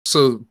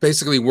So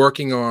basically,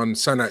 working on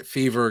Saturday Night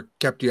Fever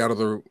kept you out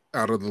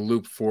of the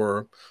loop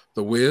for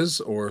The Wiz,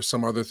 or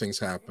some other things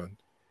happened.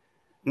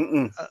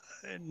 Mm-mm.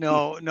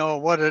 No.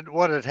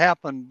 What had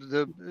happened?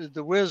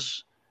 The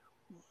Wiz.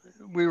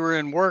 We were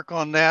in work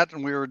on that,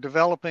 and we were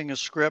developing a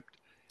script,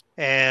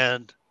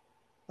 and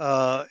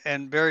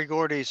Barry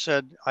Gordy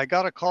said, "I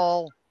got a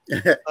call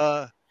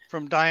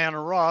from Diana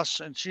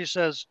Ross, and she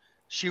says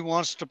she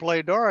wants to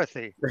play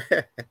Dorothy."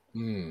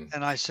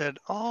 And I said,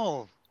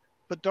 "Oh,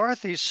 but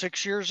Dorothy's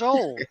 6 years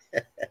old."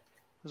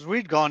 Because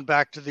we'd gone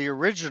back to the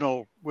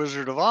original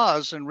Wizard of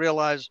Oz and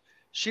realized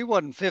she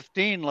wasn't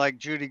 15 like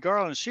Judy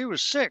Garland. She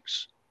was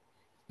 6.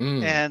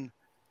 And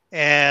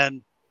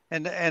and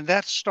and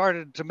that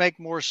started to make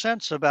more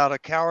sense about a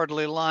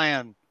cowardly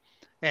lion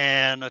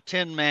and a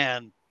tin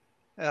man,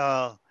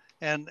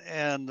 and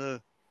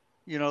the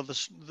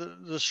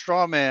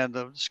straw man,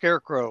 the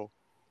scarecrow.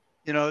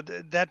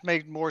 That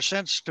made more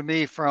sense to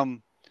me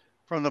from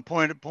the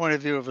point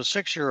of view of a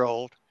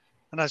 6-year-old.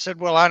 And I said,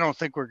 well, I don't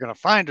think we're going to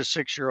find a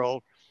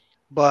 6-year-old,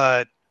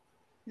 but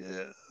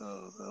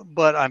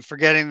I'm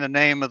forgetting the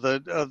name of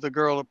the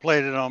girl that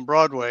played it on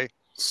Broadway.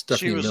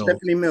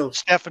 Stephanie Mills.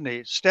 Stephanie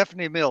Mills.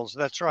 Stephanie Mills.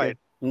 That's right.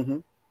 Yeah.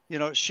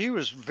 Mm-hmm. She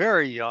was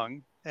very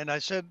young, and I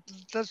said,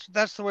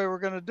 that's the way we're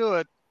going to do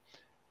it.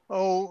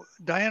 Oh,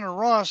 Diana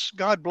Ross,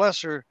 God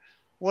bless her,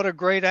 what a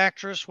great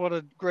actress, what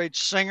a great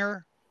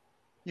singer,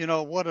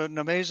 what an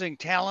amazing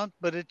talent.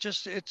 But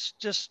it's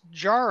just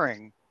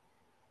jarring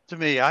to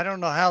me. I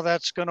don't know how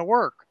that's going to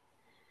work.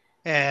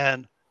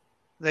 And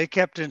they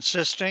kept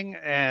insisting,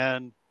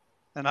 and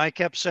I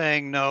kept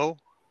saying no.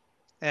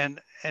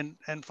 And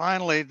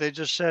finally they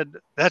just said,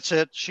 that's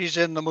it, she's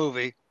in the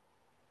movie.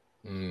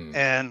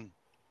 And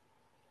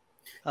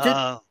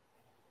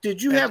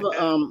did you have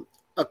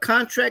a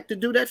contract to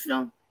do that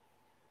film?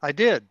 I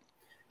did.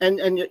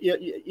 And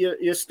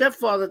your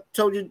stepfather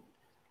told you,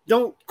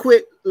 don't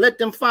quit, let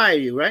them fire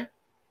you, right?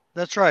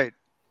 That's right.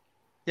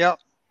 Yeah.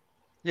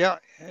 They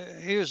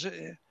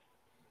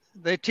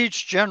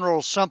teach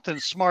generals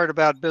something smart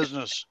about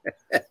business,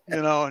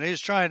 and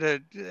he's trying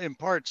to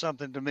impart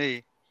something to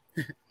me.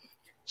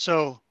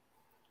 So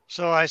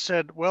I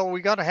said, well,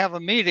 we got to have a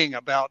meeting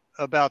about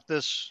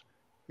this,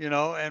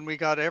 and we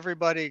got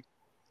everybody,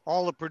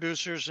 all the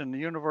producers in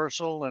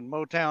Universal and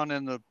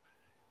Motown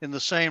in the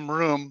same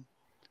room.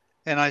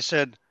 And I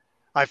said,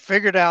 I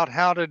figured out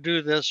how to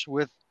do this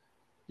with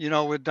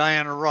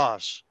Diana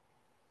Ross.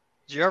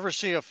 Did you ever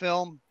see a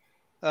film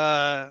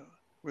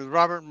with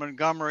Robert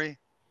Montgomery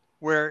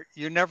where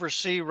you never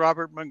see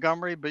Robert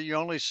Montgomery, but you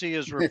only see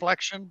his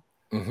reflection?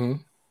 Mm-hmm.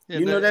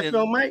 You know that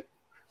film, Mike?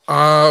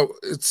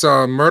 It's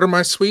Murder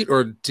My Sweet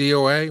or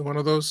DOA, one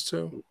of those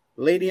two.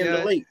 Lady in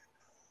the Lake.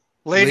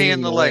 Lady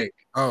in the Lake.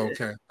 Oh,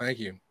 okay. Thank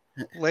you.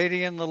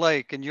 Lady in the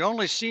Lake. And you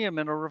only see him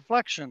in a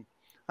reflection.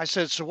 I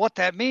said, so what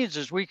that means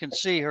is we can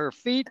see her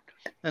feet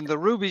and the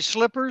ruby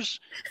slippers.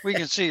 We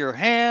can see her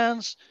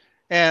hands.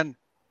 And,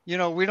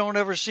 we don't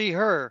ever see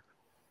her,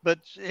 but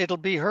it'll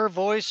be her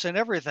voice and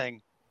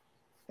everything.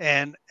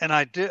 And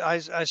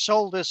I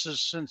sold this as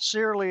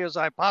sincerely as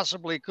I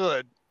possibly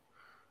could.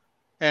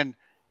 And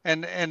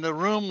the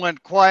room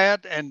went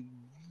quiet and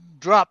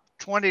dropped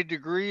 20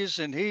 degrees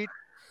in heat.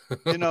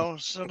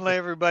 Suddenly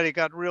everybody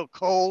got real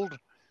cold.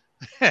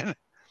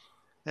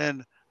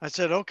 And I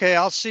said, okay,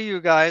 I'll see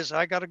you guys.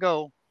 I got to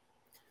go.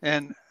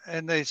 And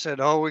they said,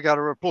 oh, we got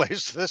to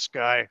replace this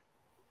guy.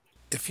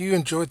 If you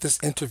enjoyed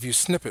this interview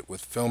snippet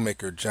with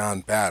filmmaker John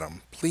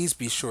Badham, please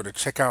be sure to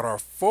check out our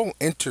full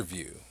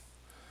interview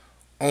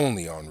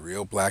only on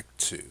Real Black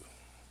 2.